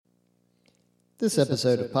This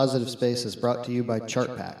episode of Positive Space is brought to you by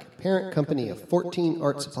ChartPack, parent company of 14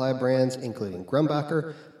 art supply brands including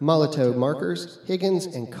Grumbacher, Molitor markers, Higgins,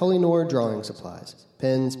 and Kohinoor drawing supplies.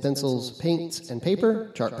 Pens, pencils, paints, and paper,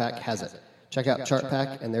 ChartPack has it. Check out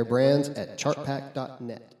ChartPack and their brands at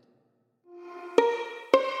chartpack.net.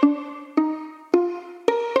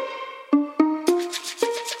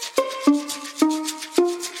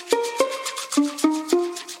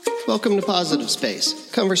 Welcome to Positive Space,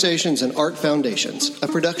 Conversations in Art Foundations, a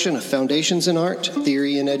production of Foundations in Art,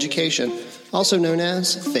 Theory and Education, also known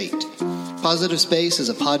as FATE. Positive Space is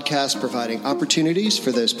a podcast providing opportunities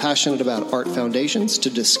for those passionate about art foundations to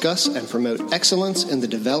discuss and promote excellence in the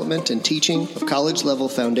development and teaching of college-level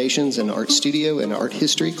foundations in art studio and art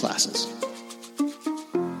history classes.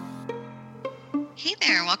 Hey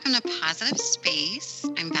there, welcome to Positive Space.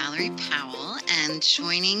 I'm Valerie Powell, and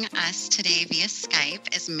joining us today via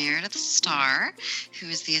Skype is Meredith Starr, who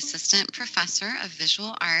is the Assistant Professor of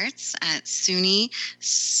Visual Arts at SUNY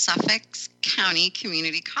Suffolk County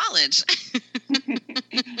Community College.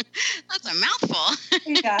 That's a mouthful.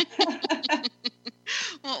 Yeah.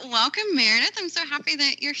 Well, welcome, Meredith. I'm so happy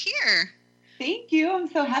that you're here. Thank you. I'm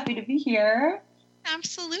so happy to be here.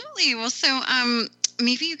 Absolutely. Well, so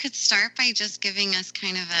maybe you could start by just giving us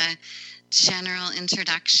kind of a general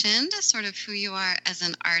introduction to sort of who you are as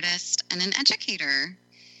an artist and an educator.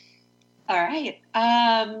 All right.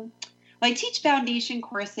 Well, I teach foundation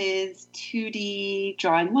courses, 2D,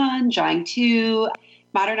 Drawing 1, Drawing 2,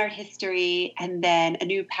 Modern Art History, and then a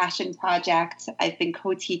new passion project I've been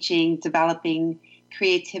co-teaching, Developing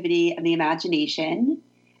Creativity and the Imagination.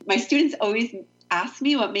 My students always ask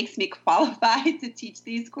me what makes me qualified to teach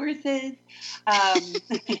these courses.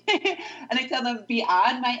 And I tell them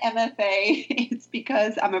beyond my MFA, it's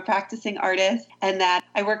because I'm a practicing artist and that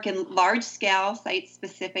I work in large-scale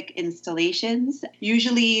site-specific installations.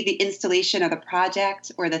 Usually the installation or the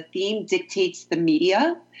project or the theme dictates the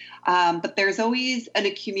media, but there's always an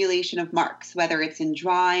accumulation of marks, whether it's in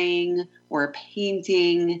drawing or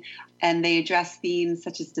painting, and they address themes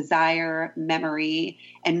such as desire, memory,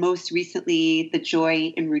 and most recently, the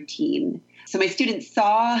joy in routine. So my students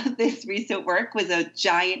saw this recent work was a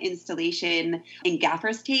giant installation in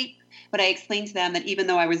gaffer's tape, but I explained to them that even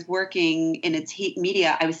though I was working in a tape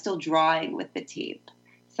media, I was still drawing with the tape.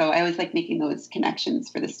 So I always like making those connections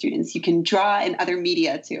for the students. You can draw in other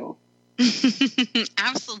media too.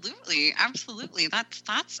 Absolutely.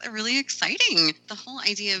 That's really exciting. The whole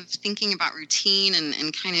idea of thinking about routine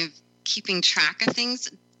and kind of keeping track of things.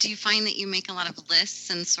 Do you find that you make a lot of lists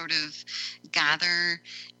and sort of gather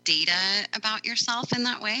data about yourself in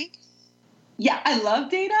that way? Yeah, I love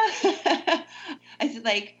data.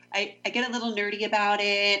 I get a little nerdy about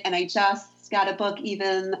it, and I just got a book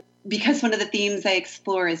even because one of the themes I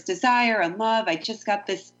explore is desire and love. I just got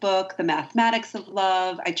this book, The Mathematics of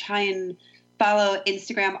Love. I try and follow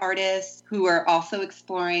Instagram artists who are also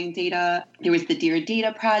exploring data. There was the Dear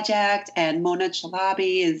Data Project, and Mona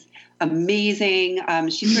Chalabi is amazing.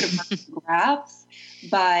 She sort of works with graphs,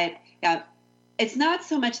 but yeah, it's not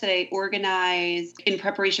so much that I organize in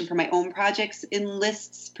preparation for my own projects in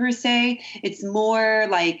lists per se. It's more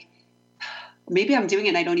like maybe I'm doing it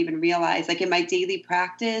and I don't even realize. Like in my daily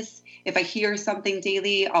practice, if I hear something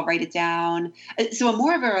daily, I'll write it down. So I'm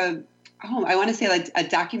more of I want to say like a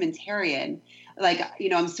documentarian. Like,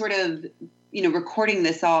 I'm sort of, recording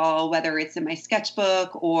this all, whether it's in my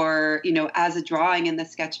sketchbook or, as a drawing in the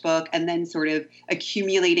sketchbook, and then sort of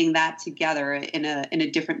accumulating that together in a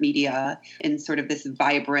different media in sort of this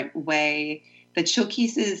vibrant way that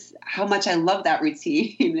showcases how much I love that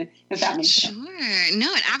routine, if that makes sense. Sure.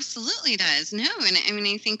 No, it absolutely does. No, and I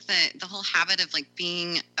mean, I think that the whole habit of like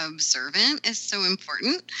being observant is so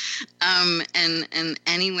important. And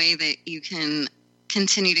any way that you can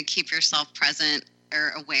continue to keep yourself present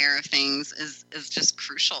or aware of things is just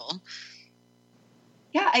crucial.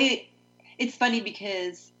 Yeah, it's funny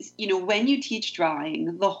because, when you teach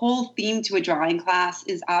drawing, the whole theme to a drawing class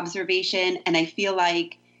is observation. And I feel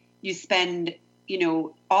like you spend,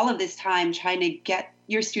 all of this time trying to get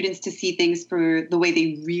your students to see things for the way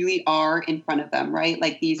they really are in front of them, right?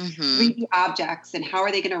 Like these 3D objects, and how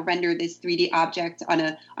are they going to render this 3D object on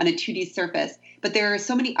a 2D surface? But there are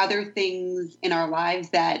so many other things in our lives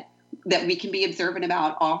that we can be observant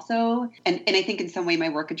about also. And I think in some way my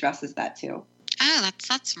work addresses that too. Oh,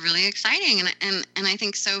 that's really exciting. And I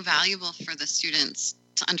think so valuable for the students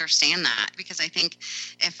to understand that, because I think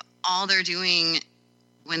if all they're doing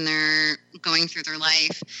when they're going through their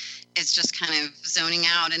life is just kind of zoning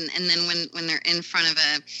out. And then when they're in front of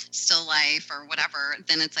a still life or whatever,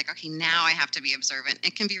 then it's like, okay, now I have to be observant.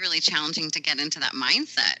 It can be really challenging to get into that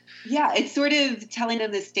mindset. Yeah, it's sort of telling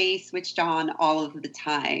them to stay switched on all of the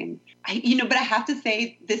time. But I have to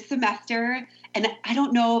say this semester, and I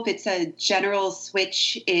don't know if it's a general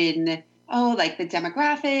switch in, like the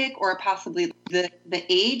demographic or possibly the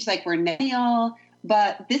age, like we're millennial,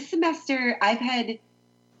 but this semester I've had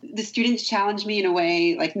the students challenge me in a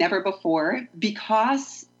way like never before,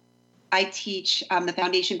 because I teach the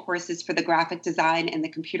foundation courses for the graphic design and the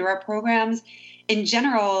computer art programs. In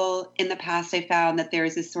general, in the past, I found that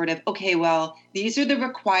there's this sort of, okay, well, these are the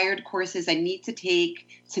required courses I need to take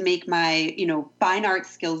to make my, fine art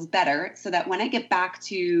skills better, so that when I get back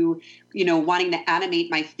to, wanting to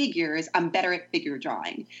animate my figures, I'm better at figure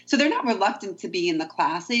drawing. So they're not reluctant to be in the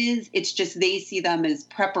classes. It's just they see them as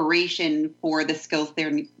preparation for the skills they're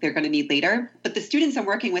going to need later. But the students I'm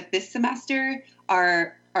working with this semester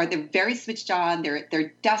they're very switched on.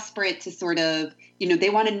 They're desperate to sort of, they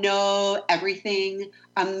want to know everything.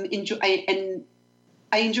 I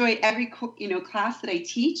enjoy every class that I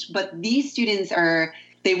teach, but these students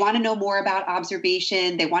they want to know more about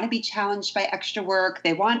observation. They want to be challenged by extra work.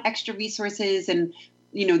 They want extra resources, and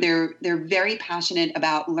they're very passionate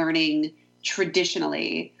about learning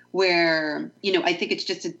traditionally. Where I think it's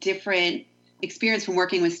just a different experience from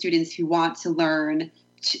working with students who want to learn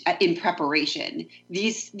in preparation.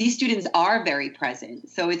 These students are very present.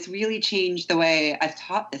 So it's really changed the way I've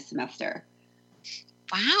taught this semester.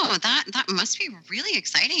 Wow, that must be really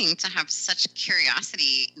exciting to have such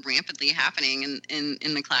curiosity rampantly happening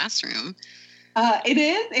in the classroom. It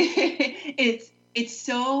is. It's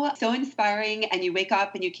so inspiring, and you wake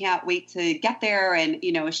up and you can't wait to get there and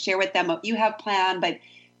share with them what you have planned. But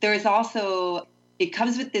there is also, it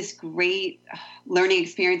comes with this great learning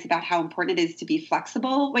experience about how important it is to be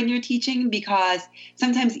flexible when you're teaching, because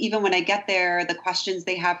sometimes even when I get there, the questions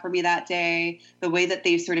they have for me that day, the way that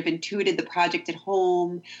they've sort of intuited the project at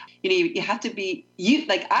home, you have to be,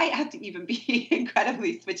 I have to even be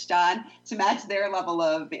incredibly switched on to match their level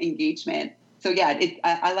of engagement. So yeah,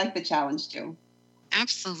 I like the challenge too.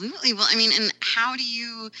 Absolutely. Well, I mean, and how do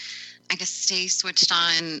you, I guess, stay switched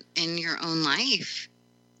on in your own life?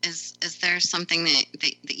 Is there something that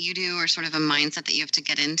you do, or sort of a mindset that you have to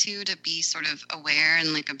get into to be sort of aware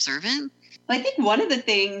and like observant? Well, I think one of the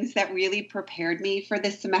things that really prepared me for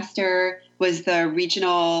this semester was the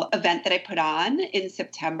regional event that I put on in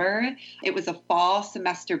September. It was a fall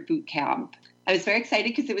semester boot camp. I was very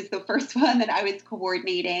excited because it was the first one that I was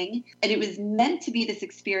coordinating. And it was meant to be this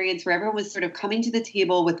experience where everyone was sort of coming to the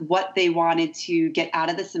table with what they wanted to get out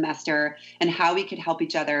of the semester and how we could help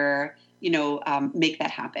each other make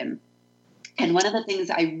that happen. And one of the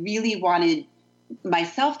things I really wanted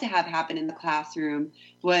myself to have happen in the classroom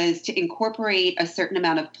was to incorporate a certain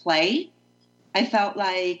amount of play. I felt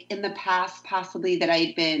like in the past, possibly, that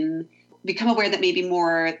I'd become aware that maybe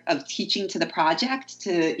more of teaching to the project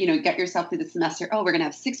to, get yourself through the semester. Oh, we're going to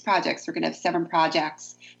have 6 projects. We're going to have 7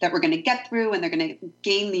 projects that we're going to get through, and they're going to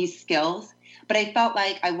gain these skills. But I felt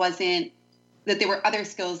like that there were other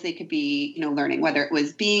skills they could be, learning, whether it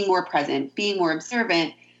was being more present, being more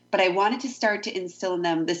observant. But I wanted to start to instill in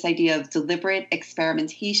them this idea of deliberate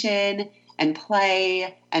experimentation and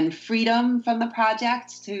play and freedom from the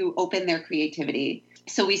project to open their creativity.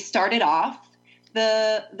 So we started off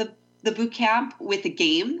the boot camp with a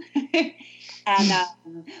game. And,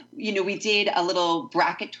 we did a little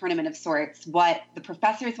bracket tournament of sorts, what the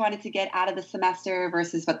professors wanted to get out of the semester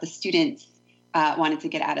versus what the students wanted to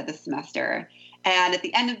get out of the semester. And at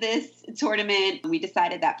the end of this tournament, we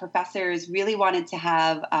decided that professors really wanted to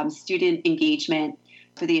have student engagement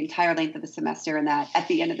for the entire length of the semester, and that at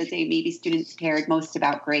the end of the day, maybe students cared most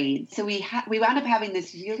about grades. So we wound up having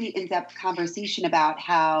this really in-depth conversation about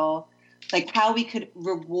how we could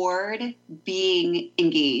reward being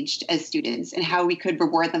engaged as students and how we could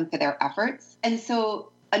reward them for their efforts. And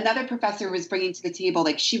so another professor was bringing to the table,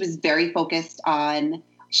 she was very focused on,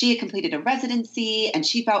 she had completed a residency and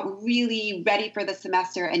she felt really ready for the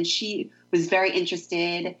semester, and she was very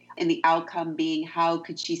interested in the outcome being how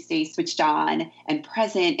could she stay switched on and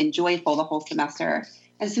present and joyful the whole semester.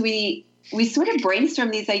 And so we sort of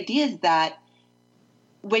brainstormed these ideas that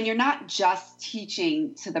when you're not just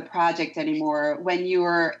teaching to the project anymore, when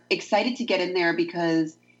you're excited to get in there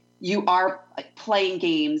because you are playing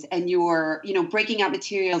games and you're, breaking out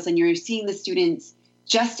materials and you're seeing the students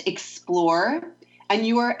just explore, and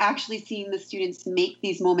you are actually seeing the students make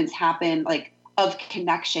these moments happen, of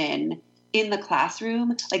connection in the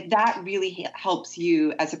classroom, that really helps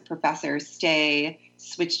you as a professor stay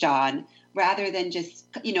switched on. rather than just,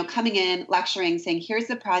 coming in, lecturing, saying, here's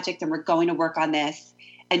the project and we're going to work on this.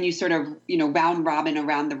 And you sort of, round robin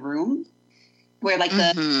around the room where like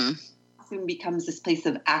the classroom becomes this place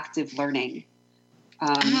of active learning.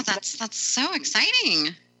 That's so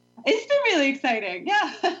exciting. It's been really exciting.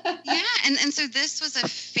 Yeah. Yeah. And so this was a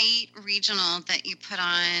FATE regional that you put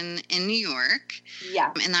on in New York.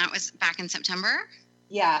 Yeah. And that was back in September?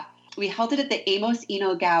 Yeah. We held it at the Amos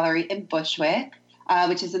Eno Gallery in Bushwick,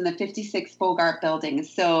 which is in the 56 Bogart building.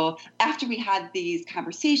 So after we had these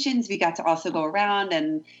conversations, we got to also go around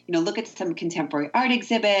and, look at some contemporary art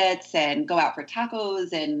exhibits and go out for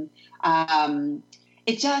tacos. And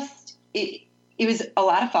it was a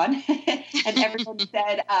lot of fun. And everyone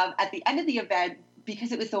said at the end of the event,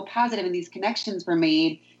 because it was so positive and these connections were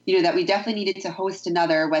made, that we definitely needed to host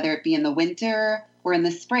another, whether it be in the winter or in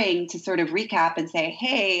the spring, to sort of recap and say,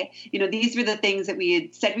 hey, these were the things that we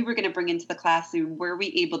had said we were going to bring into the classroom. Were we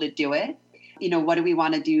able to do it? What do we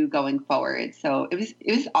want to do going forward? So it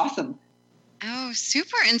was awesome. Oh,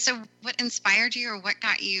 super. And so what inspired you, or what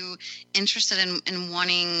got you interested in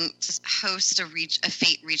wanting to host a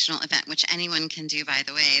FATE regional event, which anyone can do, by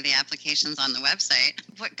the way? The application's on the website.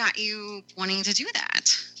 What got you wanting to do that?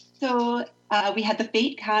 So we had the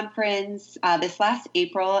FATE conference this last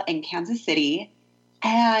April in Kansas City.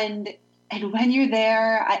 And when you're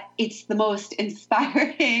there, it's the most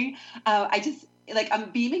inspiring.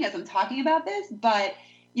 I'm beaming as I'm talking about this, but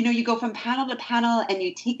you go from panel to panel and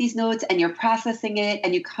you take these notes and you're processing it,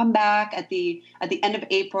 and you come back at the end of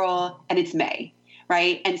April and it's May,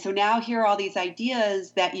 right? And so now here are all these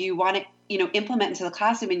ideas that you want to, implement into the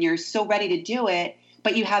classroom, and you're so ready to do it,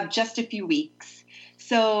 but you have just a few weeks.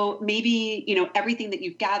 So maybe, everything that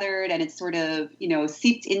you've gathered and it's sort of,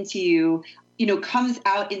 seeped into you, comes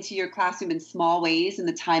out into your classroom in small ways in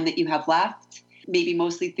the time that you have left. Maybe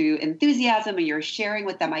mostly through enthusiasm, or you're sharing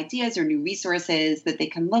with them ideas or new resources that they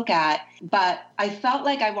can look at. But I felt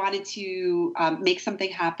like I wanted to make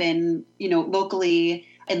something happen, locally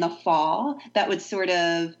in the fall that would sort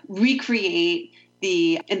of recreate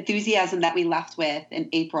the enthusiasm that we left with in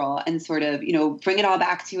April, and sort of, bring it all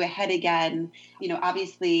back to a head again.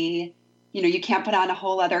 Obviously, you can't put on a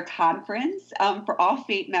whole other conference for all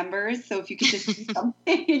FATE members. So if you could just do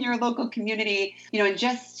something in your local community,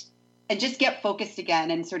 and just get focused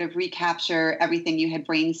again and sort of recapture everything you had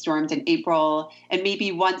brainstormed in April. And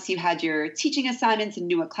maybe once you had your teaching assignments and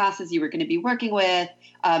knew what classes you were going to be working with,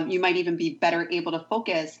 you might even be better able to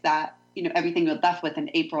focus that, everything you left with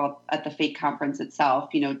in April at the FATE conference itself,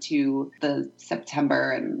 to the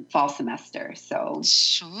September and fall semester. So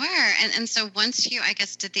sure. And so once you, I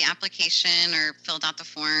guess, did the application or filled out the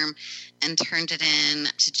form and turned it in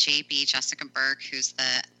to JB, Jessica Burke, who's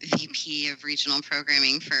the VP of regional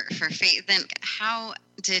programming for FATE, then how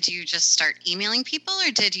did you just start emailing people,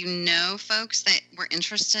 or did you know folks that were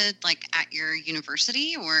interested, like at your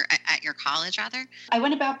university or at your college, rather? I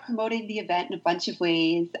went about promoting the event in a bunch of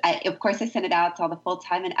ways. Of course, I sent it out to all the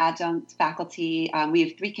full-time and adjunct faculty. We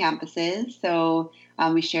have 3 campuses, so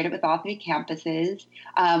we shared it with all 3 campuses.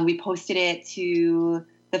 We posted it to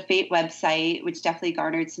the FATE website, which definitely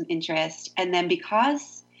garnered some interest. And then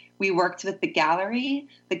because we worked with the gallery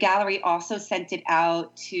also sent it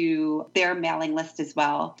out to their mailing list as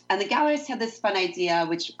well. And the gallerist had this fun idea,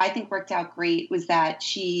 which I think worked out great, was that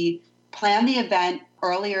she planned the event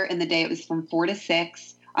earlier in the day. It was from 4 to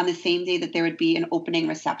 6 on the same day that there would be an opening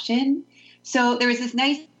reception. So there was this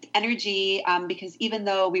nice energy because even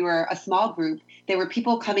though we were a small group, there were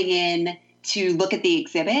people coming in to look at the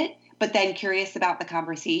exhibit, but then curious about the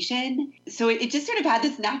conversation. So it just sort of had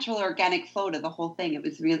this natural, organic flow to the whole thing. It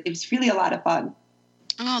was really a lot of fun.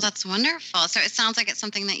 Oh, that's wonderful. So it sounds like it's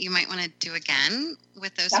something that you might want to do again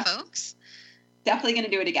with those folks. Definitely going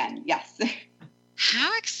to do it again. Yes.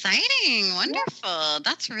 How exciting. Wonderful. Yeah.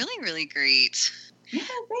 That's really, really great. Yeah,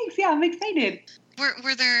 thanks. Yeah, I'm excited.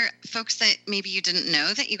 Were there folks that maybe you didn't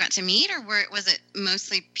know that you got to meet, or was it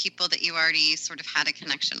mostly people that you already sort of had a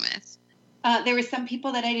connection with? There were some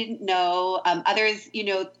people that I didn't know. Others,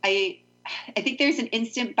 I think there's an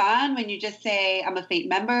instant bond when you just say, I'm a FATE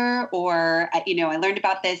member, or, I learned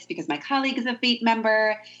about this because my colleague is a FATE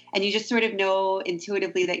member, and you just sort of know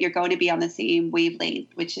intuitively that you're going to be on the same wavelength,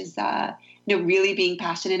 which is, really being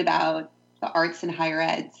passionate about the arts and higher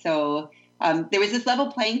ed. So there was this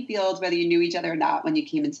level playing field, whether you knew each other or not, when you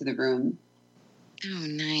came into the room. Oh,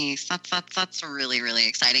 nice. That's really, really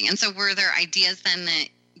exciting. And so were there ideas then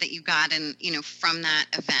that you got from that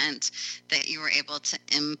event that you were able to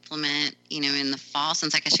implement, in the fall,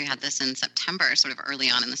 since I guess you had this in September, sort of early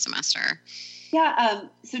on in the semester? Yeah,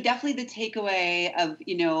 so definitely the takeaway of,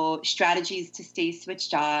 strategies to stay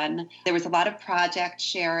switched on. There was a lot of project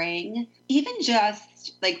sharing. Even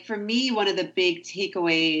just like for me, one of the big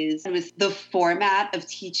takeaways was the format of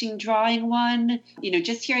teaching drawing one.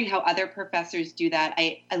 Just hearing how other professors do that.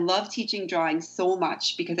 I love teaching drawing so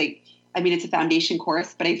much because I mean, it's a foundation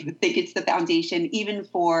course, but I think it's the foundation even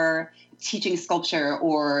for teaching sculpture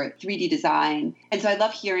or 3D design. And so I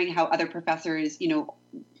love hearing how other professors,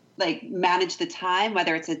 like manage the time,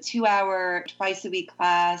 whether it's a 2-hour, twice a week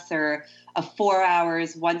class or a 4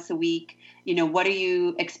 hours once a week. What are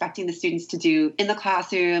you expecting the students to do in the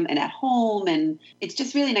classroom and at home? And it's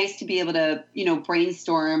just really nice to be able to,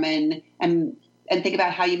 brainstorm and think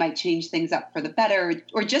about how you might change things up for the better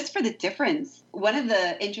or just for the difference. One of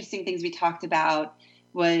the interesting things we talked about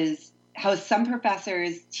was how some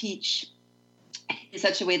professors teach in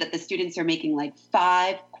such a way that the students are making like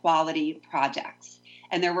 5 quality projects.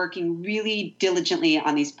 And they're working really diligently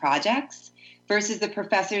on these projects versus the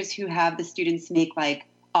professors who have the students make like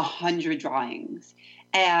 100 drawings.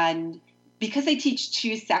 And because I teach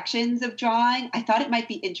 2 sections of drawing, I thought it might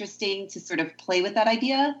be interesting to sort of play with that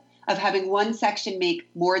idea of having one section make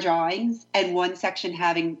more drawings and one section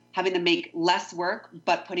having them make less work,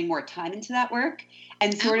 but putting more time into that work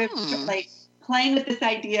and sort of like playing with this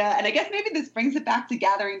idea. And I guess maybe this brings it back to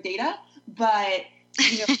gathering data, but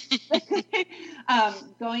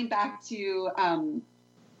going back to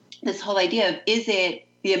this whole idea of, is it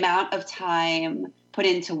the amount of time put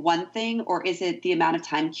into one thing, or is it the amount of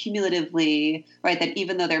time cumulatively, right? That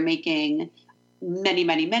even though they're making many,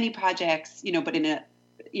 many, many projects, but in a,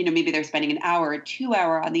 maybe they're spending an hour or 2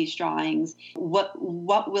 hours on these drawings, what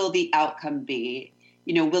will the outcome be?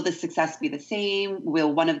 Will the success be the same?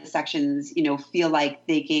 Will one of the sections, feel like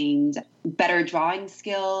they gained better drawing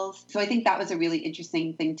skills? So I think that was a really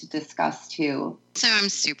interesting thing to discuss too. So I'm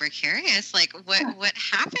super curious, like what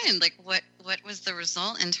happened? Like what was the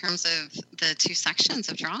result in terms of the 2 sections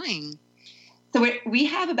of drawing? So we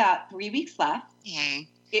have about 3 weeks left. Yay.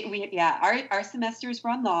 Our semesters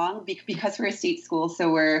run long because we're a state school. So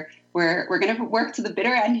we're going to work to the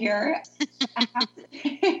bitter end here.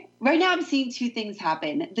 Right now, I'm seeing 2 things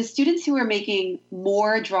happen. The students who are making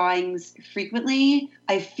more drawings frequently,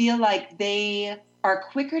 I feel like they are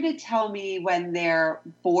quicker to tell me when they're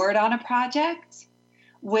bored on a project,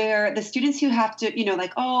 where the students who have to,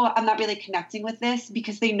 I'm not really connecting with this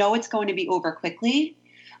because they know it's going to be over quickly.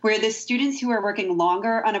 Where the students who are working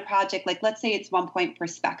longer on a project, like let's say it's 1 point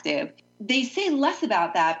perspective, they say less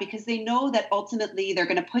about that because they know that ultimately they're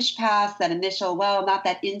going to push past that initial, I'm not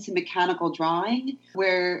that into mechanical drawing,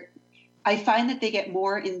 where I find that they get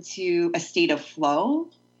more into a state of flow.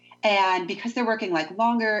 And because they're working like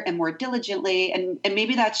longer and more diligently, and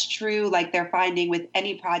maybe that's true, like they're finding with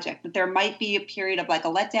any project, that there might be a period of like a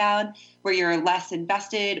letdown where you're less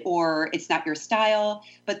invested or it's not your style,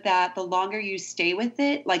 but that the longer you stay with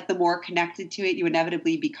it, like the more connected to it you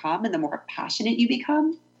inevitably become and the more passionate you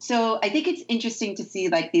become. So I think it's interesting to see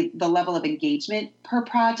like the level of engagement per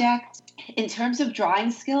project. In terms of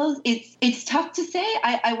drawing skills, it's tough to say.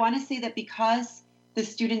 I want to say that because the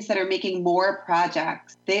students that are making more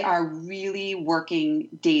projects, they are really working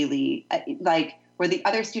daily. Like where the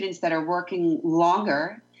other students that are working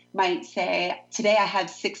longer might say, today I have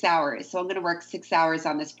 6 hours, so I'm going to work 6 hours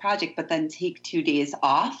on this project, but then take 2 days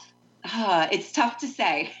off. It's tough to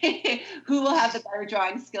say who will have the better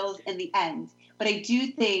drawing skills in the end. But I do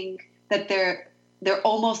think that they're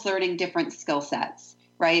almost learning different skill sets.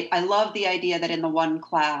 Right? I love the idea that in the one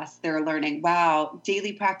class they're learning, wow,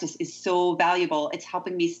 daily practice is so valuable. It's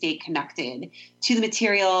helping me stay connected to the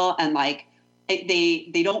material, and like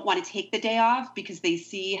they don't want to take the day off because they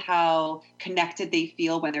see how connected they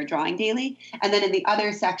feel when they're drawing daily. And then in the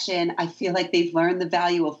other section, I feel like they've learned the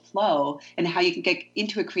value of flow and how you can get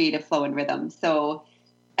into a creative flow and rhythm. So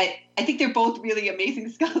I think they're both really amazing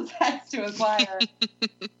skill sets to acquire.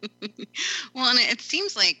 Well, and it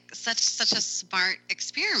seems like such a smart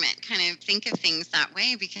experiment. Kind of think of things that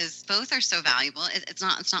way because both are so valuable. It's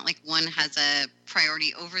not like one has a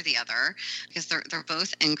priority over the other because they're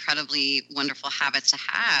both incredibly wonderful habits to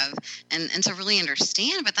have and to really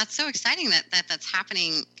understand. But that's so exciting that's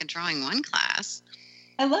happening in Drawing One class.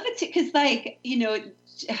 I love it too because, like,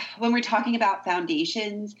 when we're talking about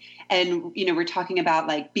foundations and, we're talking about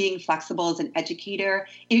like being flexible as an educator,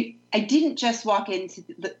 I didn't just walk into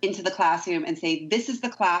the classroom and say, this is the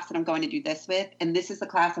class that I'm going to do this with, and this is the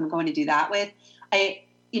class I'm going to do that with. It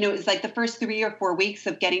was like the first 3 or 4 weeks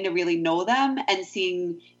of getting to really know them and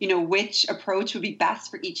seeing, which approach would be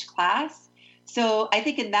best for each class. So I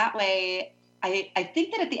think in that way, I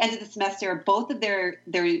think that at the end of the semester,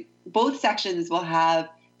 both sections will have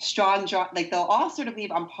like they'll all sort of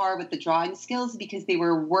leave on par with the drawing skills because they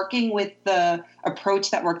were working with the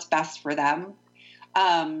approach that worked best for them.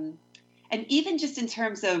 And even just in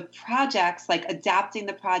terms of projects, like adapting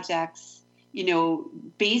the projects,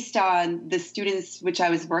 based on the students which I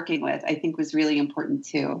was working with, I think was really important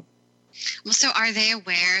too. Well, so are they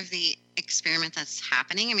aware of the experiment that's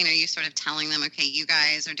happening? I mean, are you sort of telling them, okay, you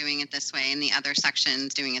guys are doing it this way and the other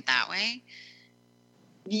section's doing it that way?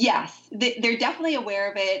 Yes, they're definitely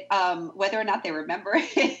aware of it, whether or not they remember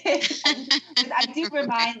it. And I do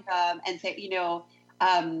remind them and say,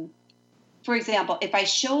 for example, if I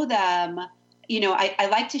show them, I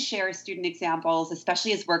like to share student examples,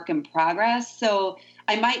 especially as work in progress. So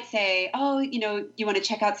I might say, oh, you want to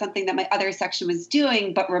check out something that my other section was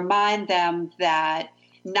doing, but remind them that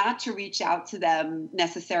not to reach out to them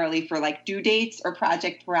necessarily for like due dates or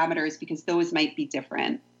project parameters, because those might be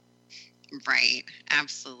different. Right.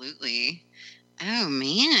 Absolutely. Oh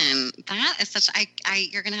Oh, that is such.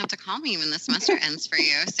 You're gonna have to call me when the semester ends for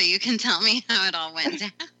you, so you can tell me how it all went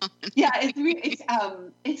down. Yeah,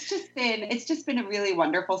 it's just been a really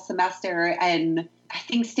wonderful semester, and I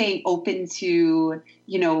think staying open to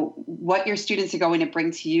what your students are going to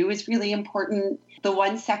bring to you is really important. The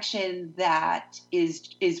one section that is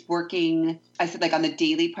working, I said, like on the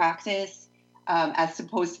daily practice, as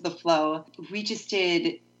opposed to the flow, we just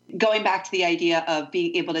did. Going back to the idea of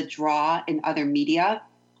being able to draw in other media,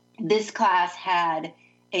 this class had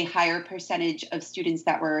a higher percentage of students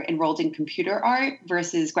that were enrolled in computer art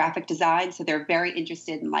versus graphic design. So they're very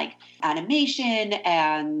interested in like animation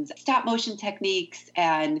and stop motion techniques,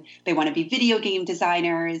 and they want to be video game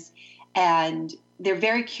designers. And they're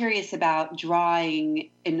very curious about drawing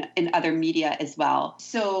in other media as well.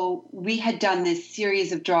 So we had done this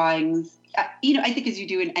series of drawings, I think as you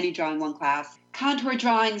do in any drawing one class, contour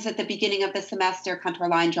drawings at the beginning of the semester, contour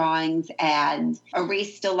line drawings, and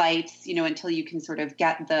erase still lifes, until you can sort of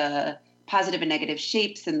get the positive and negative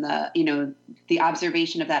shapes and the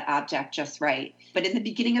observation of that object just right. But in the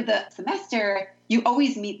beginning of the semester, you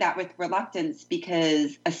always meet that with reluctance,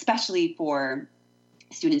 because especially for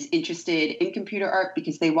students interested in computer art,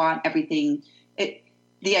 because they want everything.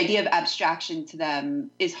 The idea of abstraction to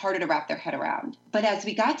them is harder to wrap their head around. But as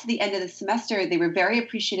we got to the end of the semester, they were very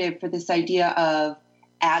appreciative for this idea of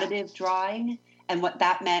additive drawing and what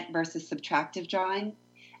that meant versus subtractive drawing.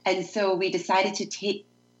 And so we decided to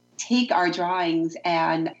take our drawings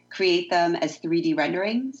and create them as 3D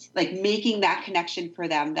renderings, like making that connection for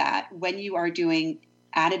them that when you are doing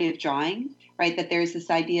additive drawing, right, that there's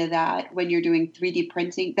this idea that when you're doing 3D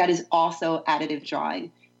printing, that is also additive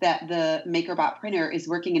drawing, that the MakerBot printer is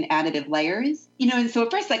working in additive layers. And so at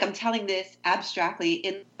first, like I'm telling this abstractly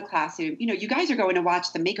in the classroom, you guys are going to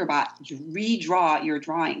watch the MakerBot redraw your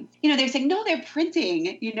drawing. They're saying, no, they're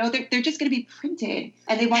printing, they're just going to be printed.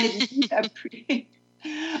 And they wanted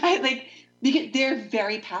because they're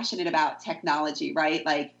very passionate about technology, right?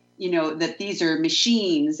 Like, that these are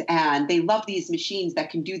machines and they love these machines that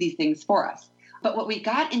can do these things for us. But what we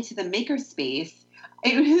got into the maker space,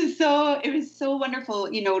 it was so wonderful,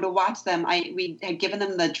 to watch them. We had given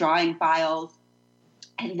them the drawing files,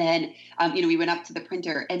 and then, we went up to the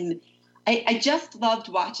printer, and I just loved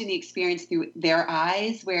watching the experience through their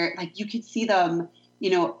eyes, where like you could see them,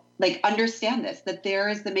 like understand this, that there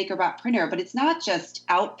is the MakerBot printer, but it's not just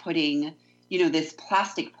outputting, this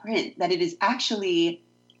plastic print, that it is actually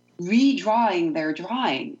redrawing their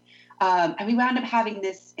drawing. And we wound up having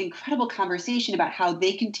this incredible conversation about how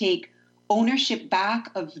they can take ownership back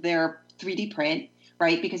of their 3D print,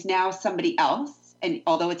 right? Because now somebody else, and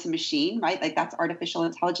although it's a machine, right? Like that's artificial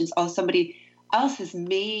intelligence, somebody else has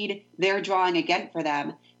made their drawing again for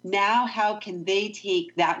them. Now, how can they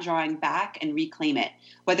take that drawing back and reclaim it?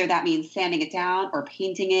 Whether that means sanding it down or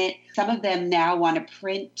painting it. Some of them now want to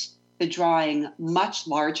print the drawing much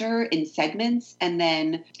larger in segments and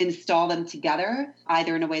then install them together,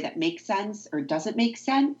 either in a way that makes sense or doesn't make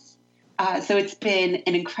sense. So it's been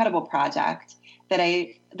an incredible project that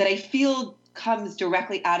I feel comes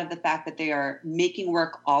directly out of the fact that they are making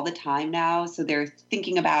work all the time now. So they're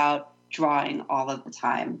thinking about drawing all of the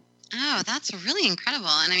time. Oh, that's really incredible.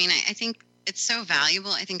 And I mean, I think it's so valuable,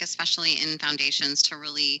 I think, especially in foundations, to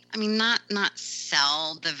really, not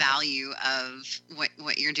sell the value of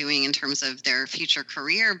what you're doing in terms of their future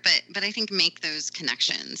career, but I think make those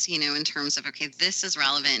connections, in terms of, okay, this is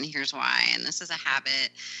relevant and here's why, and this is a habit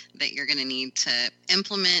that you're going to need to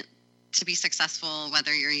implement to be successful,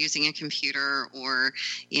 whether you're using a computer or,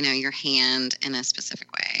 your hand in a specific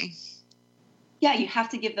way. Yeah, you have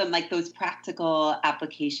to give them like those practical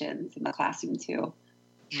applications in the classroom too.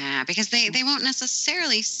 Yeah, because they won't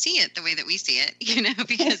necessarily see it the way that we see it,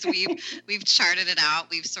 because we've charted it out,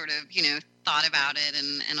 we've sort of, thought about it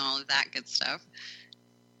and all of that good stuff.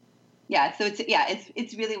 Yeah, so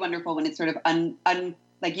it's really wonderful when it's sort of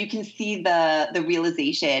like you can see the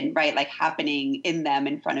realization, right, like happening in them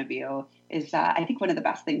in front of you is I think one of the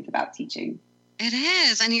best things about teaching. It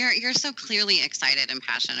is, and you're so clearly excited and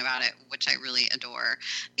passionate about it, which I really adore.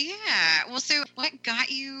 Yeah. Well, so what got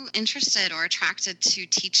you interested or attracted to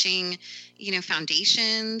teaching,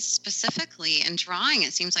 foundations specifically and drawing?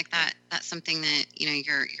 It seems like that's something that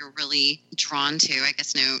you're really drawn to. I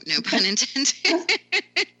guess no pun intended.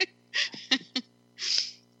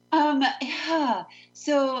 Yeah.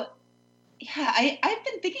 So, I've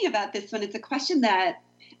been thinking about this one. It's a question that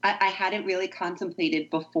I hadn't really contemplated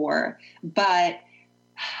before, but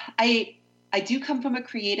I do come from a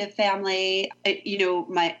creative family. I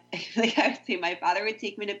would say my father would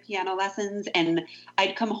take me to piano lessons, and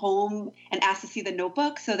I'd come home and ask to see the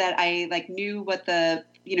notebook so that I knew what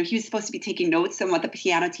he was supposed to be taking notes on what the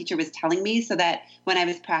piano teacher was telling me, so that when I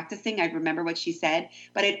was practicing, I'd remember what she said.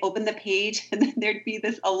 But I'd open the page and then there'd be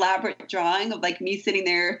this elaborate drawing of me sitting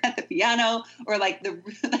there at the piano, or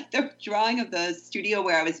the drawing of the studio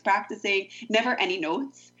where I was practicing, never any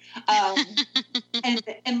notes.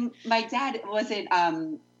 And my dad wasn't,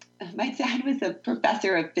 my dad was a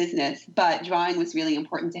professor of business, but drawing was really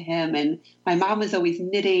important to him. And my mom was always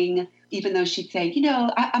knitting, even though she'd say,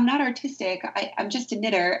 I'm not artistic. I'm just a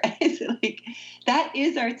knitter. It's that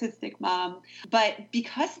is artistic, Mom. But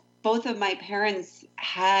because both of my parents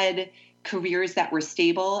had careers that were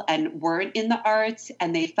stable and weren't in the arts,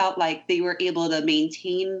 and they felt like they were able to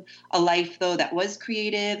maintain a life, though, that was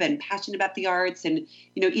creative and passionate about the arts. And,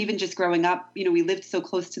 even just growing up, we lived so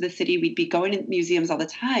close to the city, we'd be going to museums all the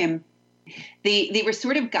time. They were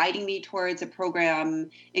sort of guiding me towards a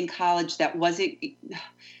program in college that wasn't,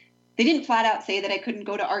 they didn't flat out say that I couldn't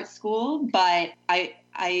go to art school, but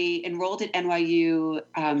I enrolled at NYU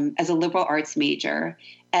as a liberal arts major.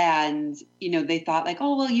 And, they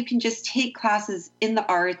thought you can just take classes in the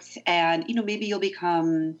arts and, maybe you'll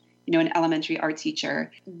become, an elementary art teacher.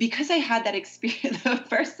 Because I had that experience the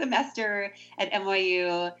first semester at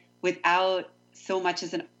NYU without so much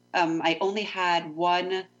as I only had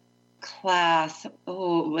one class. It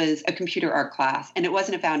was a computer art class, and it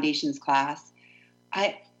wasn't a foundations class.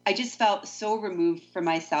 I just felt so removed from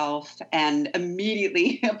myself and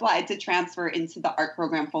immedately applied to transfer into the art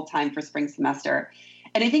program full-time for spring semester.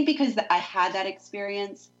 And I think because I had that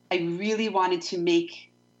experience, I really wanted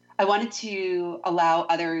to allow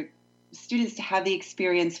other students to have the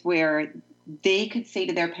experience where they could say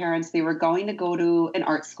to their parents they were going to go to an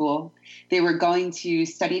art school, they were going to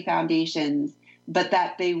study foundations, but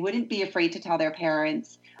that they wouldn't be afraid to tell their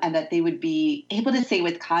parents, and that they would be able to say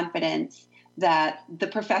with confidence that the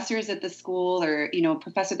professors at the school, or,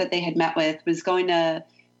 professor that they had met with, was going to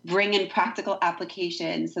bring in practical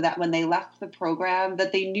application, so that when they left the program,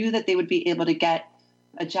 that they knew that they would be able to get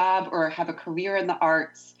a job or have a career in the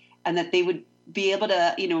arts, and that they would be able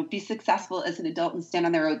to, be successful as an adult and stand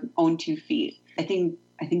on their own 2 feet. I think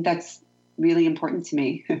that's really important to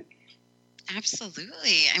me.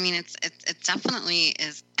 Absolutely. I mean, it definitely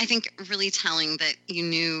is, I think, really telling that you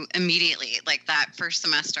knew immediately, that first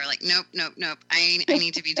semester, nope. I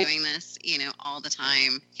need to be doing this, all the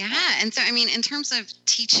time. Yeah. And so, I mean, in terms of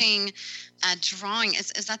teaching drawing,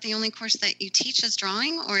 is that the only course that you teach is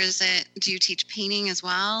drawing, or do you teach painting as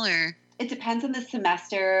well, or? It depends on the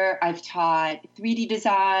semester. I've taught 3D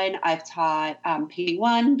design. I've taught painting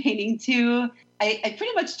 1, painting 2. I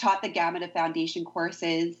pretty much taught the gamut of foundation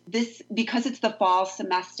courses. Because it's the fall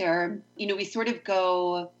semester, we sort of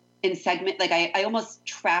go in segment, I almost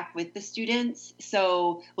track with the students.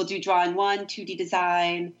 So we'll do drawing 1, 2D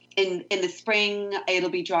design. In the spring,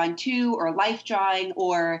 it'll be drawing 2 or life drawing,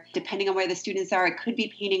 or depending on where the students are, it could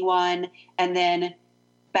be painting 1. And then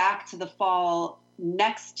back to the fall,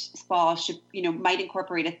 next fall might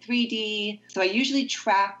incorporate a 3D. So I usually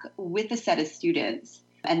track with a set of students,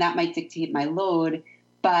 and that might dictate my load.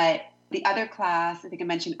 But the other class, I think I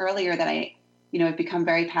mentioned earlier, that I've become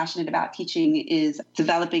very passionate about teaching, is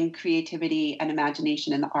developing creativity and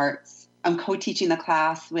imagination in the arts. I'm co-teaching the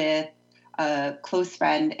class with a close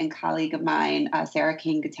friend and colleague of mine, Sarah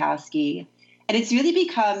King-Gutowski. And it's really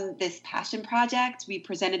become this passion project. We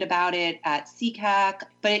presented about it at CCAC,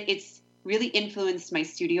 but it's really influenced my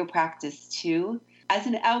studio practice too, as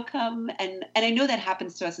an outcome. And I know that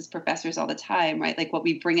happens to us as professors all the time, right? What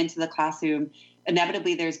we bring into the classroom,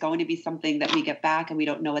 inevitably there's going to be something that we get back and we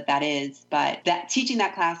don't know what that is. But that teaching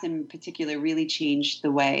that class in particular really changed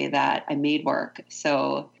the way that I made work.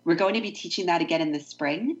 So we're going to be teaching that again in the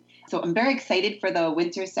spring. So I'm very excited for the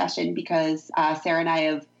winter session because Sarah and I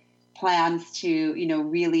have plans to,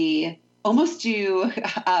 really almost do,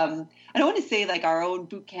 I don't want to say like our own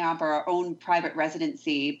boot camp or our own private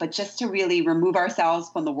residency, but just to really remove ourselves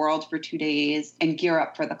from the world for 2 days and gear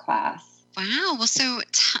up for the class. Wow. Well, so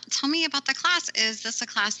tell me about the class. Is this a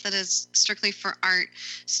class that is strictly for art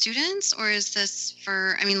students, or is this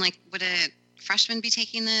for, would a freshman be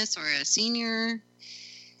taking this or a senior?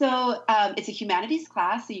 So it's a humanities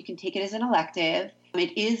class, so you can take it as an elective.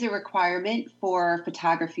 It is a requirement for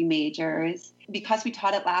photography majors. Because we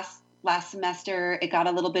taught it last semester, it got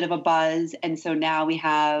a little bit of a buzz. And so now we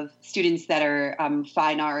have students that are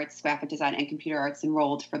fine arts, graphic design, and computer arts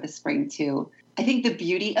enrolled for the spring too. I think the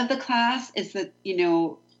beauty of the class is that,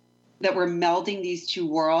 that we're melding these two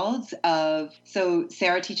worlds so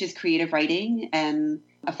Sarah teaches creative writing and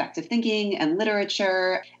effective thinking and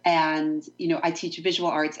literature. And, I teach visual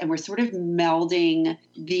arts, and we're sort of melding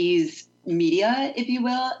these media, if you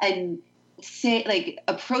will, and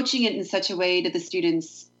approaching it in such a way to the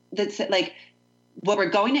students that's like, what we're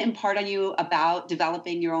going to impart on you about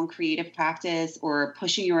developing your own creative practice or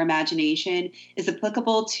pushing your imagination is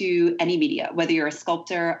applicable to any media, whether you're a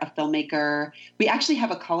sculptor, a filmmaker. We actually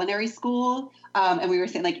have a culinary school, and we were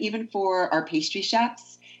saying, even for our pastry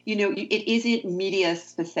chefs, it isn't media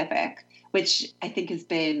specific, which I think has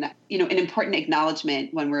been, an important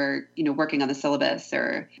acknowledgement when we're, working on the syllabus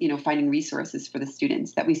or, finding resources for the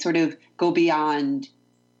students, that we sort of go beyond,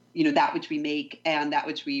 that which we make and that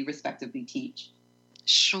which we respectively teach.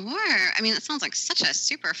 Sure. It sounds like such a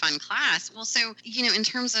super fun class. Well, so, in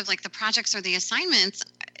terms of like the projects or the assignments,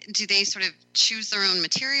 do they sort of choose their own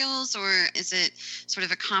materials, or is it sort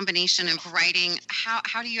of a combination of writing?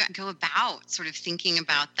 How do you go about sort of thinking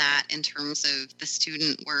about that in terms of the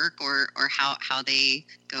student work or how they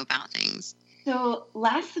go about things? So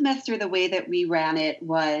last semester, the way that we ran it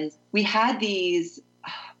was we had these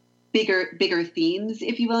bigger themes,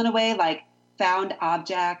 if you will, in a way, like found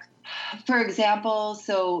object. For example,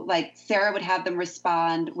 so like Sarah would have them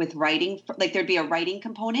respond with writing, like there'd be a writing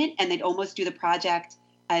component, and they'd almost do the project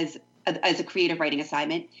as a creative writing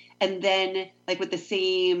assignment. And then like with the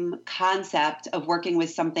same concept of working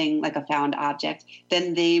with something like a found object,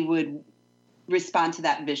 then they would respond to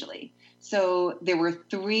that visually. So there were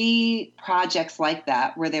 3 projects like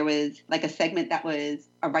that, where there was like a segment that was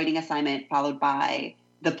a writing assignment followed by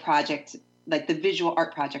the project, like the visual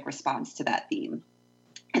art project response to that theme.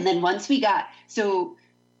 And then once so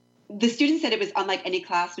the students said it was unlike any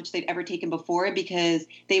class which they'd ever taken before, because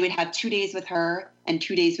they would have 2 days with her and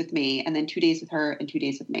 2 days with me, and then 2 days with her and 2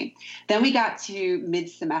 days with me. Then we got to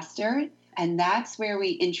mid-semester, and that's where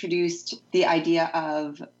we introduced the idea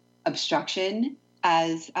of obstruction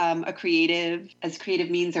as creative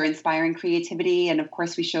means or inspiring creativity. And of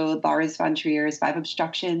course, we showed Lars von Trier's 5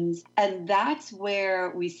 obstructions. And that's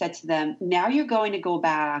where we said to them, now you're going to go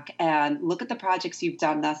back and look at the projects you've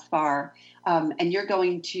done thus far. And you're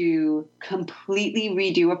going to completely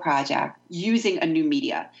redo a project using a new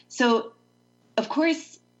media. So, of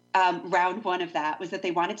course, round 1 of that was that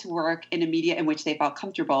they wanted to work in a media in which they felt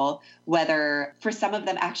comfortable, whether for some of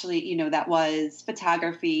them actually, that was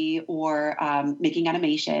photography or making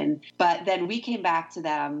animation. But then we came back to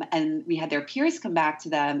them, and we had their peers come back to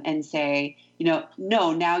them and say, no,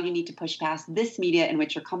 now you need to push past this media in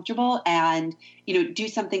which you're comfortable and, do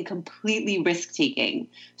something completely risk-taking.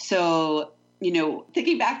 So,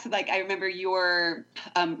 thinking back to I remember your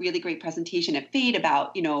really great presentation at FADE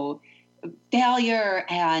about, failure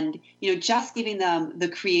and, just giving them the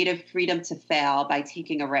creative freedom to fail by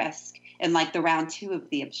taking a risk in the round 2 of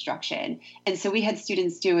the obstruction. And so we had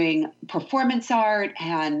students doing performance art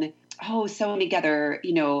and, sewing together,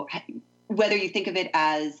 whether you think of it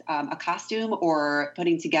as a costume or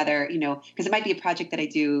putting together, because it might be a project that I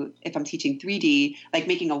do if I'm teaching 3D, like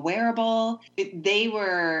making a wearable. They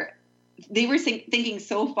were thinking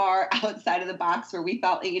so far outside of the box where we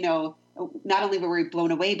felt, not only were we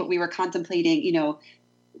blown away, but we were contemplating,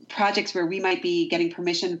 projects where we might be getting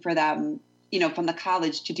permission for them, from the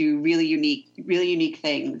college to do really unique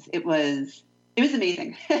things. It was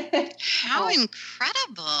amazing. How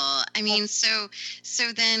incredible.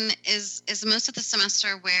 So then is most of the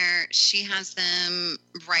semester where she has them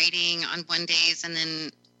writing on one days and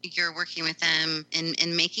then you're working with them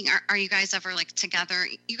in making, are you guys ever together?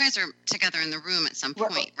 You guys are together in the room at some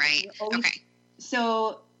point, right? Okay.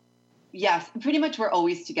 So yes, pretty much we're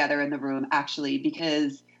always together in the room, actually,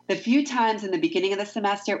 because the few times in the beginning of the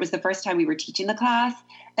semester, it was the first time we were teaching the class.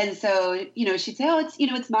 And so, she'd say,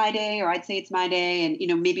 it's my day, or I'd say it's my day.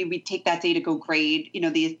 And, maybe we'd take that day to go grade,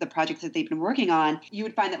 the projects that they've been working on. You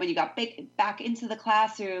would find that when you got back into the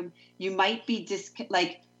classroom, you might be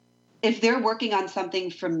if they're working on something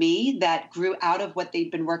for me that grew out of what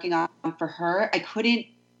they've been working on for her, I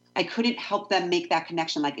couldn't help them make that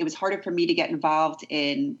connection. Like, it was harder for me to get involved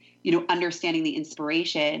in, understanding the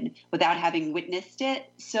inspiration without having witnessed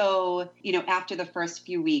it. So, after the first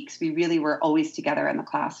few weeks, we really were always together in the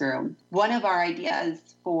classroom. One of our ideas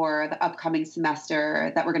for the upcoming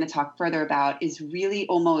semester that we're going to talk further about is really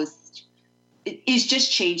is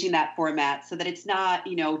just changing that format so that it's not,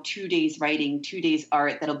 2 days writing, 2 days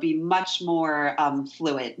art, that'll be much more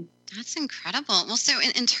fluid. That's incredible. Well, so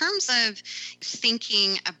in terms of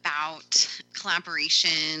thinking about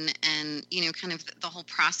collaboration and, kind of the whole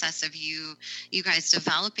process of you guys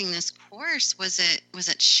developing this course, was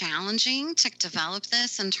it challenging to develop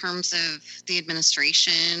this in terms of the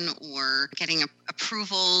administration or getting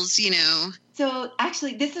approvals, So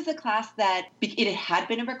actually, this is a class that it had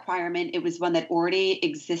been a requirement. It was one that already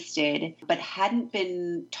existed, but hadn't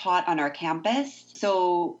been taught on our campus.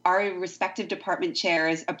 So our respective department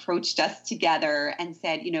chairs approached us together and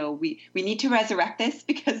said, we need to resurrect this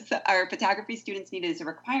because our photography students need it as a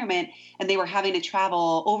requirement, and they were having to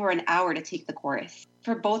travel over an hour to take the course.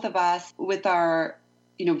 For both of us, with our,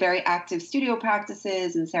 very active studio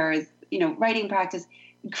practices and Sarah's, writing practice,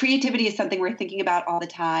 creativity is something we're thinking about all the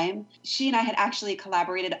time. She and I had actually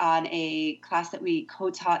collaborated on a class that we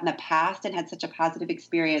co-taught in the past and had such a positive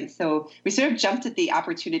experience. So we sort of jumped at the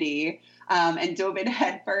opportunity and dove in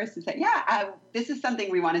head first and said, this is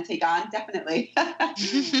something we want to take on, definitely.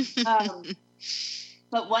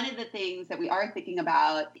 But one of the things that we are thinking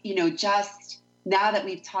about, just now that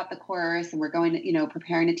we've taught the course and we're going to,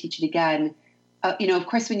 preparing to teach it again, of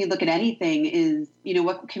course, when you look at anything is,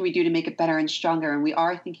 what can we do to make it better and stronger? And we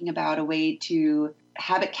are thinking about a way to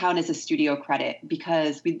have it count as a studio credit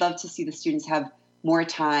because we'd love to see the students have more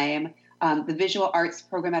time. The visual arts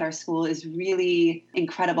program at our school is really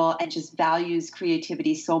incredible and just values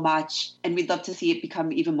creativity so much. And we'd love to see it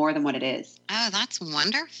become even more than what it is. Oh, that's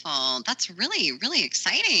wonderful. That's really, really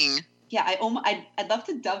exciting. Yeah, I'd love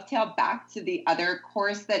to dovetail back to the other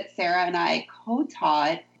course that Sarah and I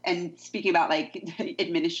co-taught. And speaking about like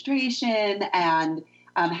administration and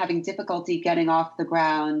having difficulty getting off the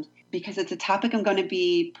ground, because it's a topic I'm going to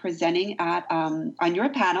be presenting at on your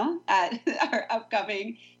panel at our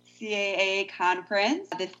upcoming CAA conference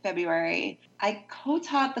this February. I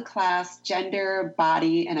co-taught the class Gender,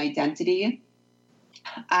 Body, and Identity.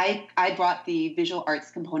 I brought the visual arts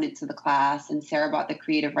component to the class, and Sarah brought the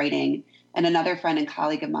creative writing. And another friend and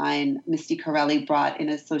colleague of mine, Misty Corelli, brought in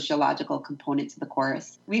a sociological component to the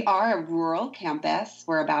course. We are a rural campus.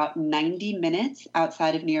 We're about 90 minutes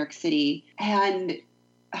outside of New York City. And,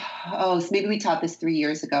 so maybe we taught this 3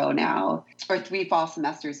 years ago now, or 3 fall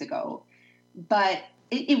semesters ago. But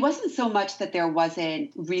it wasn't so much that there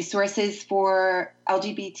wasn't resources for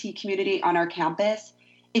LGBT community on our campus.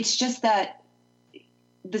 It's just that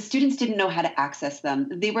the students didn't know how to access them.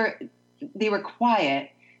 They were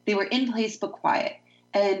quiet. They were in place but quiet.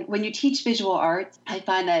 And when you teach visual arts, I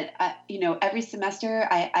find that, every semester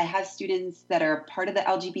I have students that are part of the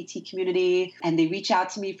LGBT community and they reach out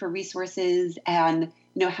to me for resources and,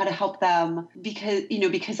 how to help them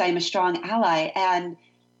because I'm a strong ally. And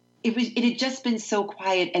it had just been so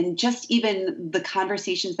quiet, and just even the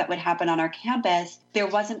conversations that would happen on our campus, there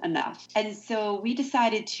wasn't enough. And so we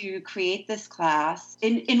decided to create this class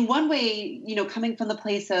in one way, coming from the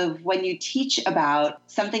place of when you teach about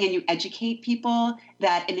something and you educate people,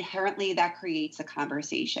 that inherently that creates a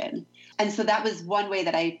conversation. And so that was one way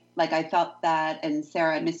that I felt that, and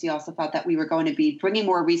Sarah and Misty also felt that we were going to be bringing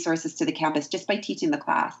more resources to the campus just by teaching the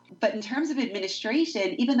class. But in terms of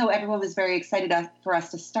administration, even though everyone was very excited for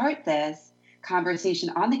us to start this conversation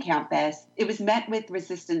on the campus, it was met with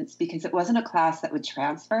resistance because it wasn't a class that would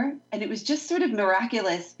transfer. And it was just sort of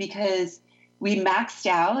miraculous because we maxed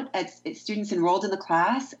out at students enrolled in the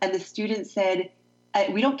class, and the students said,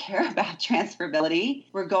 we don't care about transferability.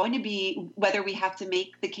 We're going to be, whether we have to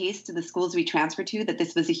make the case to the schools we transfer to that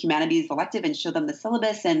this was a humanities elective and show them the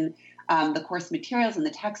syllabus and the course materials and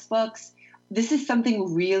the textbooks, this is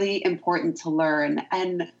something really important to learn.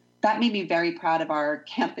 And that made me very proud of our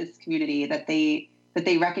campus community, that they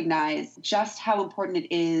recognize just how important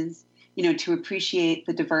it is, to appreciate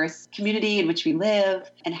the diverse community in which we live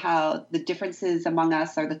and how the differences among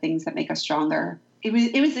us are the things that make us stronger. It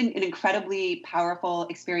was an incredibly powerful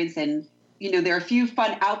experience, and there are a few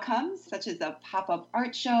fun outcomes, such as a pop-up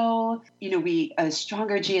art show. A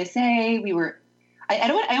stronger GSA.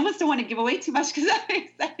 I almost don't want to give away too much because I'm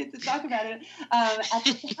excited to talk about it at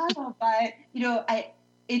the panel. But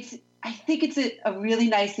I think it's a really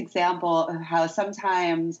nice example of how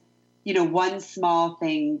sometimes one small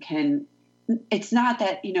thing can it's not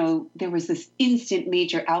that, there was this instant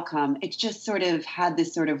major outcome. It just sort of had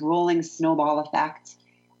this sort of rolling snowball effect.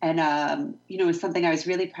 And, it was something I was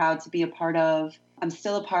really proud to be a part of. I'm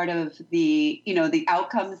still a part of the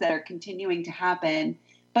outcomes that are continuing to happen,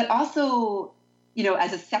 but also,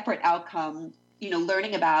 as a separate outcome,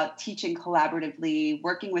 learning about teaching collaboratively,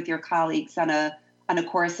 working with your colleagues on a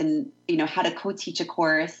course and, how to co-teach a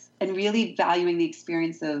course, and really valuing the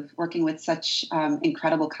experience of working with such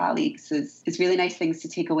incredible colleagues is really nice things to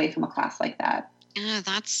take away from a class like that. Yeah,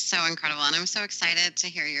 that's so incredible. And I'm so excited to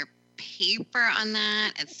hear your paper on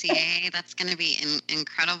that at CAA. That's going to be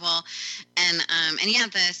incredible. And yeah,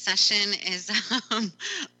 the session is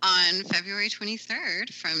on February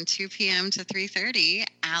 23rd from 2 p.m. to 3:30.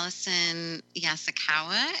 Allison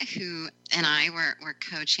Yasukawa, who and I were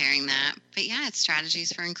co-chairing that. But yeah, it's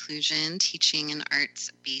strategies for inclusion, teaching and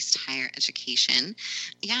arts-based higher education.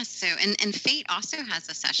 Yeah, so and FATE also has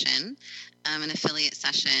a session, an affiliate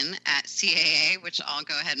session at CAA, which I'll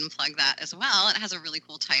go ahead and plug that as well. It has a really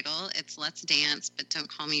cool title. It's Let's Dance, But Don't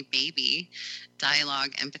Call Me Baby,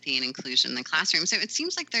 Dialogue, Empathy, and Inclusion in the Classroom. So it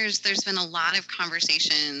seems like there's been a lot of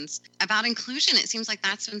conversations about inclusion. It seems like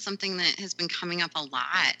that's been something that has been coming up a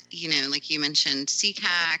lot, like you mentioned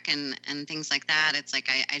CCAC and things like that. It's like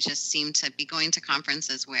I just seem to be going to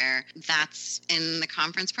conferences where that's in the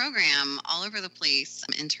conference program all over the place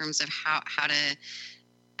in terms of how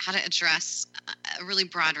to address a really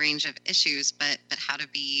broad range of issues, but how to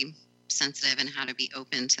be sensitive and how to be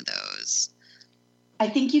open to those. I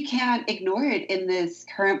think you can't ignore it in this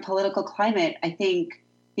current political climate. I think,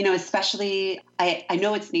 especially, I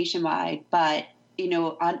know it's nationwide, but,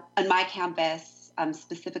 on my campus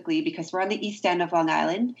specifically, because we're on the East End of Long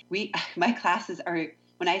Island, my classes are,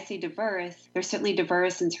 when I say diverse, they're certainly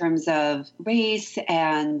diverse in terms of race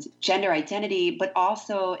and gender identity, but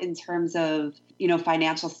also in terms of,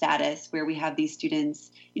 financial status, where we have these students,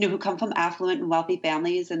 who come from affluent and wealthy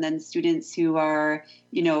families, and then students who are,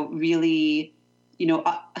 really,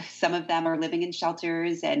 some of them are living in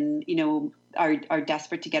shelters and, are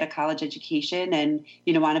desperate to get a college education and,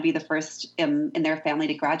 want to be the first in their family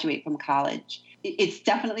to graduate from college. It's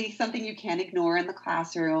definitely something you can't ignore in the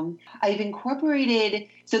classroom. I've incorporated,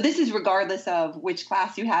 so this is regardless of which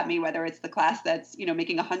class you have me, whether it's the class that's,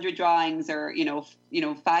 making 100 drawings or,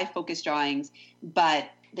 5 focus drawings, but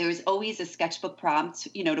there's always a sketchbook prompt,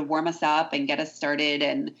 to warm us up and get us started.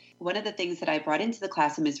 And one of the things that I brought into the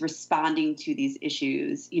classroom is responding to these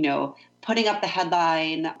issues, putting up the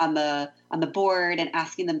headline on the board and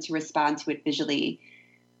asking them to respond to it visually.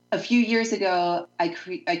 A few years ago, I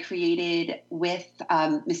created with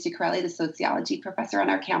Mr. Corelli, the sociology professor on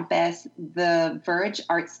our campus, the Verge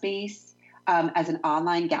Art Space as an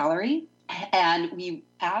online gallery. And we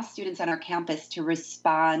asked students on our campus to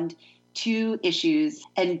respond to issues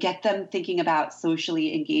and get them thinking about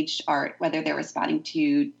socially engaged art, whether they're responding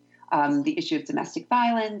to the issue of domestic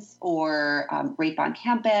violence or rape on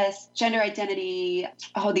campus, gender identity.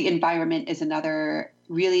 The environment is another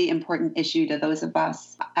really important issue to those of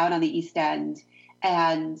us out on the East End.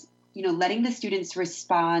 And, letting the students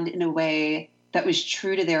respond in a way that was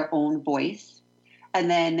true to their own voice. And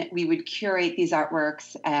then we would curate these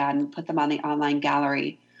artworks and put them on the online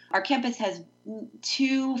gallery. Our campus has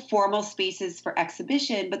 2 formal spaces for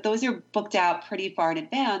exhibition, but those are booked out pretty far in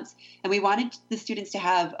advance. And we wanted the students to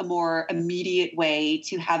have a more immediate way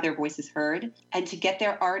to have their voices heard and to get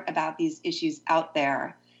their art about these issues out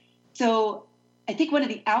there. So I think one of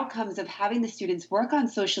the outcomes of having the students work on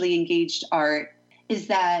socially engaged art is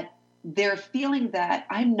that they're feeling that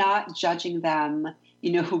I'm not judging them,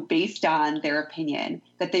 based on their opinion,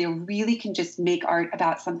 that they really can just make art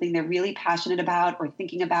about something they're really passionate about or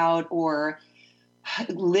thinking about or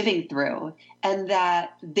living through, and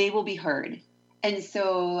that they will be heard. And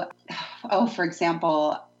so, for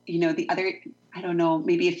example, maybe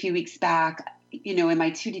a few weeks back, in my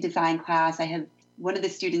 2D design class, I had one of the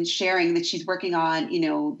students sharing that she's working on,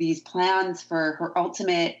 these plans for her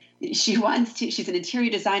ultimate. She's an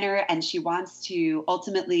interior designer, and she wants to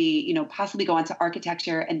ultimately, possibly go on to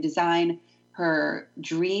architecture and design her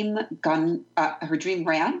dream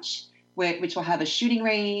ranch, which will have a shooting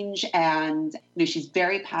range. And, she's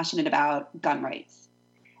very passionate about gun rights.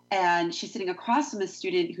 And she's sitting across from a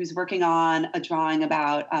student who's working on a drawing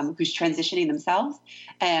about, who's transitioning themselves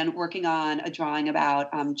and working on a drawing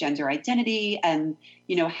about gender identity and,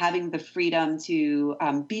 having the freedom to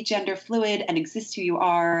be gender fluid and exist who you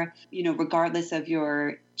are, regardless of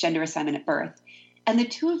your gender assignment at birth. And the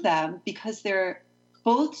 2 of them, because they're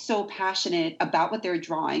both so passionate about what they're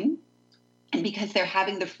drawing, And because they're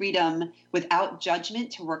having the freedom without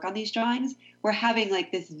judgment to work on these drawings, we're having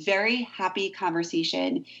like this very happy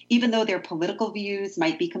conversation, even though their political views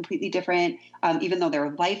might be completely different, even though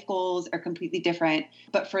their life goals are completely different.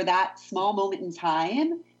 But for that small moment in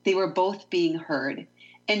time, they were both being heard.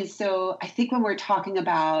 And so I think when we're talking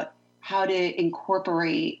about how to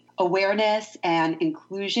incorporate awareness and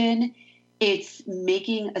inclusion, it's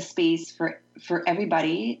making a space for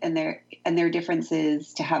everybody and their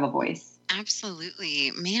differences to have a voice. Absolutely.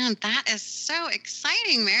 Man, that is so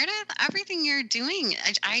exciting, Meredith. Everything you're doing.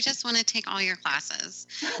 I just want to take all your classes.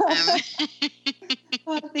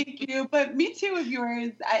 Well, thank you. But me too of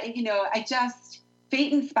yours.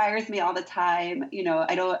 Fate inspires me all the time.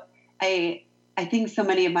 I think so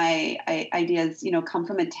many of my ideas, come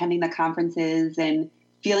from attending the conferences and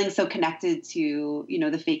feeling so connected to,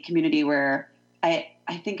 the Fate community, where I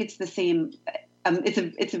think it's the same.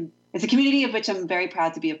 It's a community of which I'm very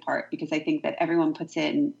proud to be a part, because I think that everyone puts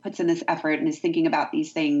in this effort and is thinking about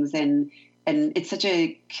these things. And it's such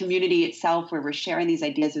a community itself where we're sharing these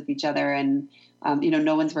ideas with each other, and,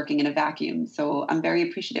 no one's working in a vacuum. So I'm very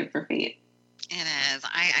appreciative for Fate. It is.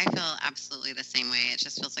 I feel absolutely the same way. It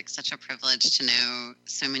just feels like such a privilege to know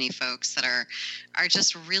so many folks that are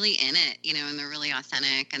just really in it, and they're really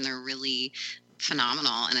authentic and they're really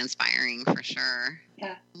phenomenal and inspiring for sure.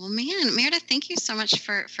 Yeah. Well, man, Meredith, thank you so much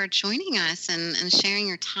for joining us and sharing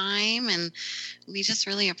your time. And we just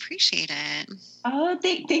really appreciate it. Oh,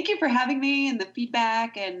 thank you for having me and the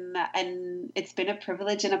feedback. And it's been a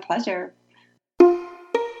privilege and a pleasure.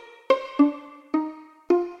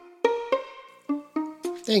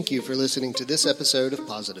 Thank you for listening to this episode of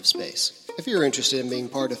Positive Space. If you're interested in being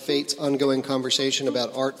part of Fate's ongoing conversation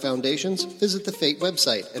about art foundations, visit the Fate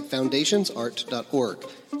website at foundationsart.org.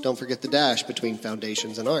 Don't forget the dash between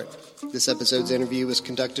foundations and art. This episode's interview was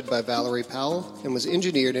conducted by Valerie Powell and was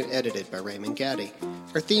engineered and edited by Raymond Gaddy.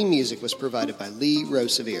 Our theme music was provided by Lee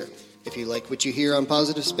Rosevere. If you like what you hear on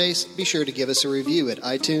Positive Space, be sure to give us a review at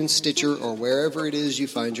iTunes, Stitcher, or wherever it is you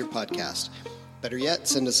find your podcast. Better yet,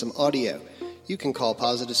 send us some audio. You can call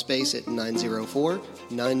Positive Space at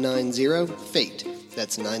 904-990-FATE.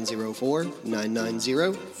 That's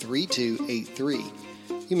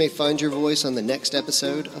 904-990-3283. You may find your voice on the next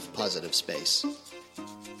episode of Positive Space.